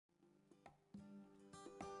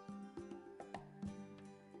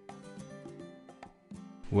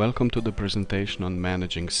Welcome to the presentation on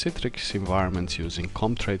managing Citrix environments using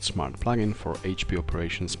ComTrade Smart Plug-in for HP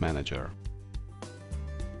Operations Manager.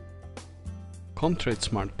 ComTrade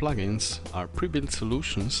Smart Plugins are pre-built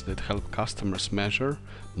solutions that help customers measure,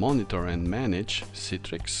 monitor and manage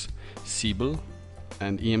Citrix, Siebel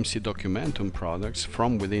and EMC Documentum products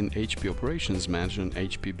from within HP Operations Manager and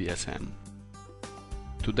HP BSM.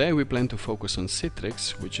 Today we plan to focus on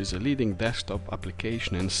Citrix, which is a leading desktop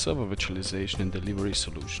application and server virtualization and delivery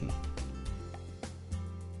solution.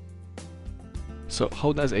 So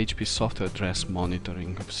how does HP software address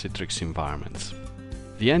monitoring of Citrix environments?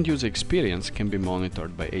 The end-user experience can be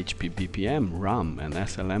monitored by HP BPM, RAM and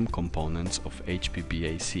SLM components of HP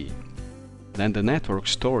BAC. Then the network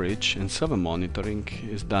storage and server monitoring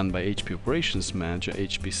is done by HP Operations Manager,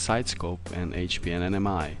 HP SiteScope and HP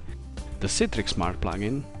NMI. The Citrix Smart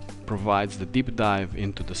Plugin provides the deep dive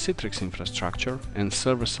into the Citrix infrastructure and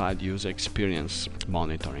server-side user experience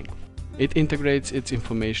monitoring. It integrates its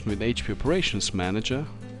information with HP Operations Manager,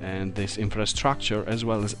 and this infrastructure as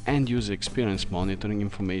well as end-user experience monitoring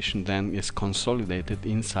information then is consolidated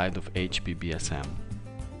inside of HP BSM.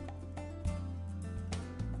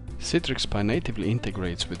 Citrix SPI natively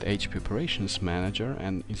integrates with HP Operations Manager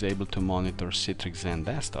and is able to monitor Citrix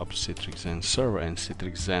XenDesktop, Citrix XenServer and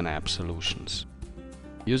Citrix XenApp solutions.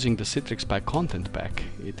 Using the Citrix SPI content pack,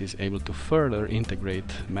 it is able to further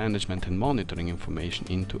integrate management and monitoring information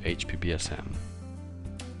into HP BSM.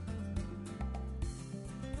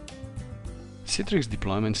 Citrix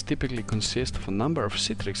deployments typically consist of a number of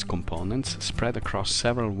Citrix components spread across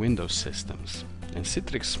several Windows systems, and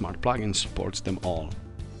Citrix Smart Plugin supports them all.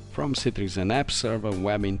 From Citrix XenApp server,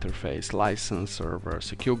 web interface, license server,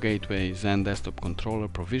 secure gateway, XenDesktop controller,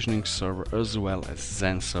 provisioning server, as well as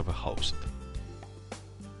XenServer host.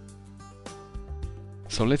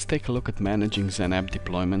 So let's take a look at managing XenApp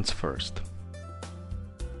deployments first.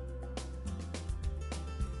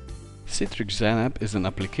 Citrix XenApp is an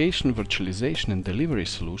application virtualization and delivery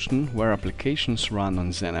solution where applications run on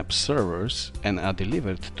XenApp servers and are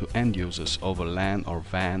delivered to end users over LAN or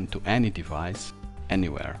WAN to any device,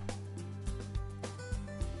 anywhere.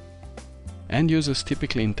 End users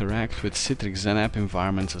typically interact with Citrix XenApp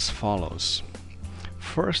environments as follows.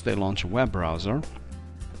 First, they launch a web browser,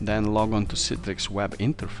 then log on to Citrix web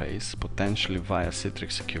interface, potentially via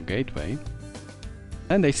Citrix Secure Gateway.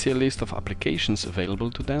 Then they see a list of applications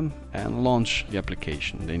available to them and launch the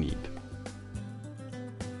application they need.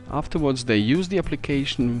 Afterwards, they use the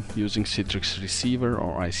application using Citrix Receiver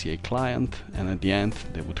or ICA client, and at the end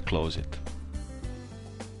they would close it.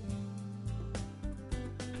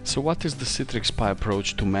 So what is the Citrix SPI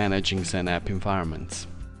approach to managing XenApp environments?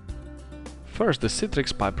 First, the Citrix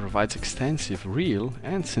SPI provides extensive real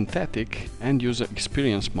and synthetic end-user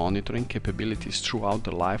experience monitoring capabilities throughout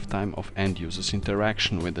the lifetime of end-users'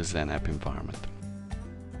 interaction with the XenApp environment,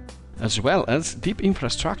 as well as deep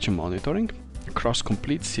infrastructure monitoring across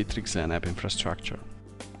complete Citrix XenApp infrastructure.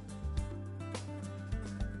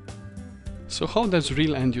 So how does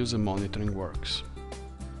real end-user monitoring works?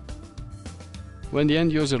 When the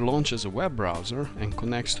end user launches a web browser and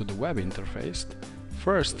connects to the web interface,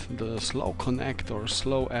 first the slow connect or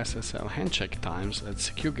slow SSL handshake times at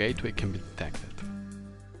Secure Gateway can be detected.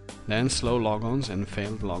 Then slow logons and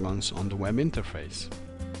failed logons on the web interface.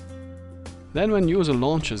 Then when user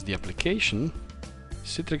launches the application,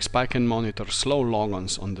 Citrix SPI can monitor slow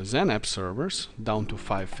logons on the XenApp servers down to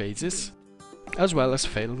 5 phases, as well as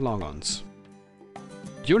failed logons.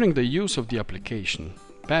 During the use of the application,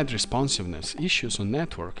 bad responsiveness, issues on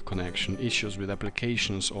network connection, issues with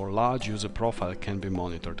applications or large user profile can be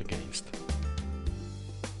monitored against.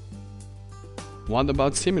 What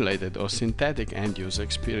about simulated or synthetic end-user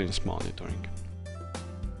experience monitoring?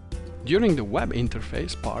 During the web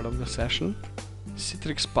interface part of the session,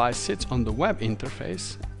 Citrix SPI sits on the web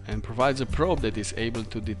interface and provides a probe that is able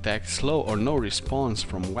to detect slow or no response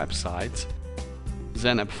from websites,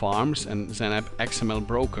 XenApp farms and XenApp XML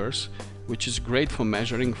brokers, which is great for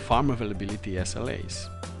measuring farm availability SLAs.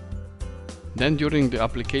 Then during the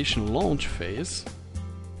application launch phase,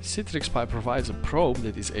 Citrix SPI provides a probe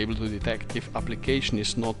that is able to detect if application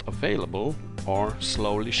is not available or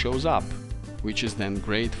slowly shows up, which is then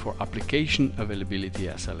great for application availability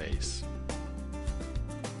SLAs.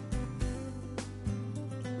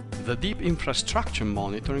 The deep infrastructure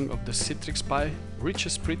monitoring of the Citrix SPI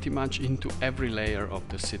reaches pretty much into every layer of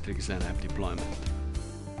the Citrix XenApp deployment.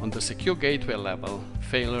 On the secure gateway level,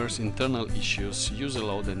 failures, internal issues, user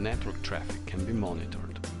load and network traffic can be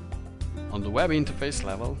monitored. On the web interface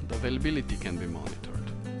level, the availability can be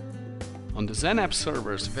monitored. On the XenApp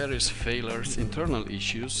servers, various failures, internal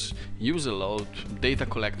issues, user load, data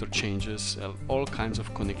collector changes, and all kinds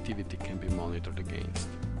of connectivity can be monitored against.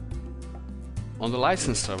 On the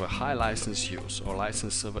license server, high license use or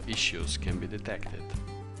license server issues can be detected.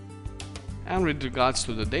 And with regards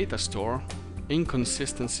to the data store,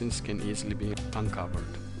 inconsistencies can easily be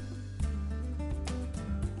uncovered.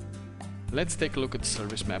 Let's take a look at the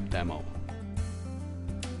service map demo.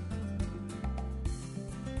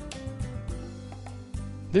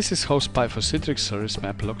 This is how SPI for Citrix Service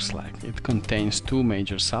Map looks like. It contains two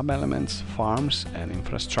major sub-elements, farms and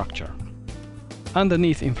infrastructure.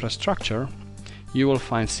 Underneath infrastructure, you will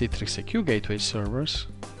find Citrix EQ Gateway servers,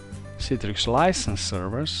 Citrix license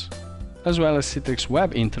servers, as well as Citrix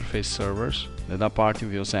web interface servers that are part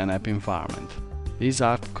of your XenApp environment. These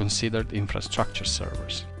are considered infrastructure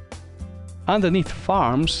servers. Underneath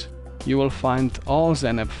farms, you will find all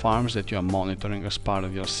XenApp farms that you are monitoring as part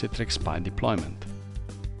of your Citrix SPI deployment.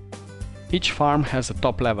 Each farm has a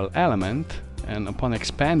top-level element, and upon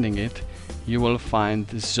expanding it, you will find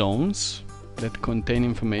zones that contain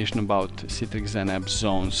information about Citrix XenApp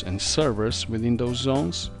zones and servers within those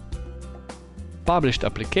zones, published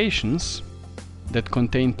applications that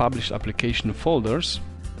contain published application folders,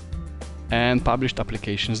 and published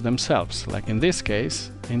applications themselves. Like in this case,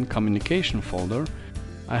 in communication folder,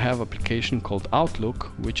 I have an application called Outlook,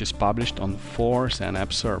 which is published on 4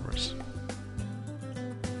 XenApp servers.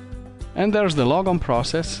 And there's the logon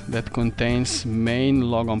process that contains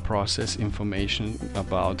main logon process information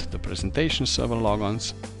about the presentation server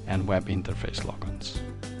logons and web interface logons.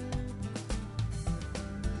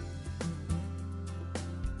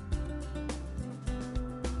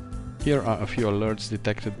 Here are a few alerts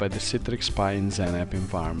detected by the Citrix SPI in XenApp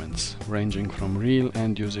environments, ranging from real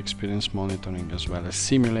end-user experience monitoring as well as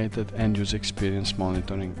simulated end-user experience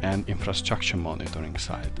monitoring and infrastructure monitoring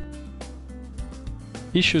side.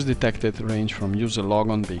 Issues detected range from user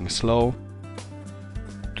logon being slow,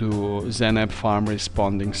 to XenApp farm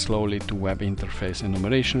responding slowly to web interface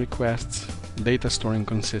enumeration requests, data store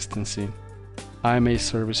inconsistency, IMA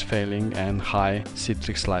service failing, and high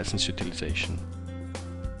Citrix license utilization.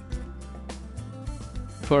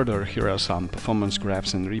 Further, here are some performance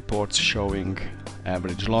graphs and reports showing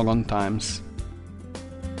average logon times,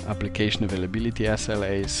 application availability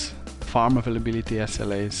SLAs, farm availability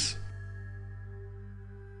SLAs,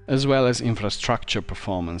 as well as infrastructure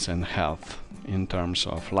performance and health in terms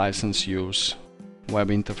of license use, web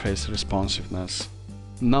interface responsiveness,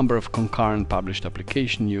 number of concurrent published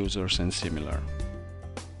application users, and similar.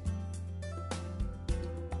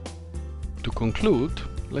 To conclude,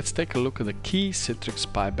 let's take a look at the key Citrix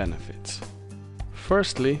SPI benefits.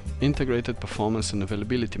 Firstly, integrated performance and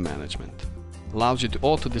availability management allows you to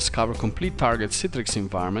auto-discover complete target Citrix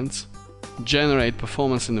environments, generate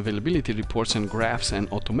performance and availability reports and graphs, and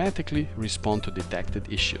automatically respond to detected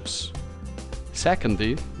issues.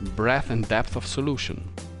 Secondly, breadth and depth of solution.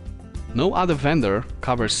 No other vendor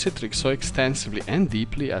covers Citrix so extensively and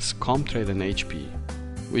deeply as ComTrade and HP,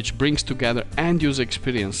 which brings together end-user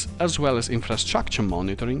experience as well as infrastructure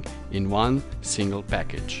monitoring in one single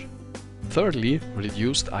package. Thirdly,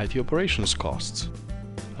 reduced IT operations costs.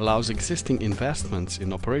 Allows existing investments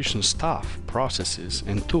in operations staff, processes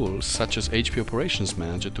and tools such as HP Operations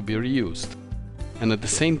Manager to be reused, and at the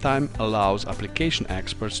same time allows application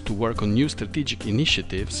experts to work on new strategic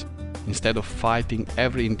initiatives instead of fighting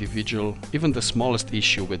every individual, even the smallest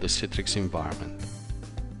issue with the Citrix environment.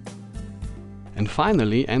 And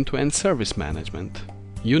finally, end-to-end service management,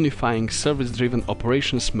 unifying service-driven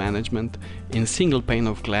operations management in a single pane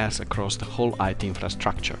of glass across the whole IT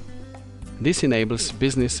infrastructure. This enables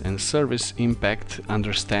business and service impact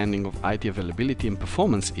understanding of IT availability and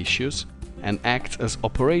performance issues and acts as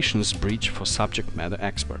operations bridge for subject matter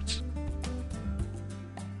experts.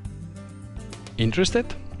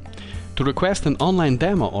 Interested? To request an online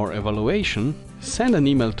demo or evaluation, send an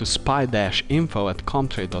email to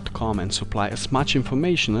spy-info@comtrade.com and supply as much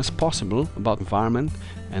information as possible about the environment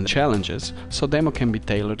and challenges so demo can be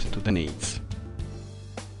tailored to the needs.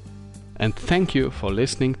 And thank you for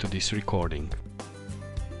listening to this recording.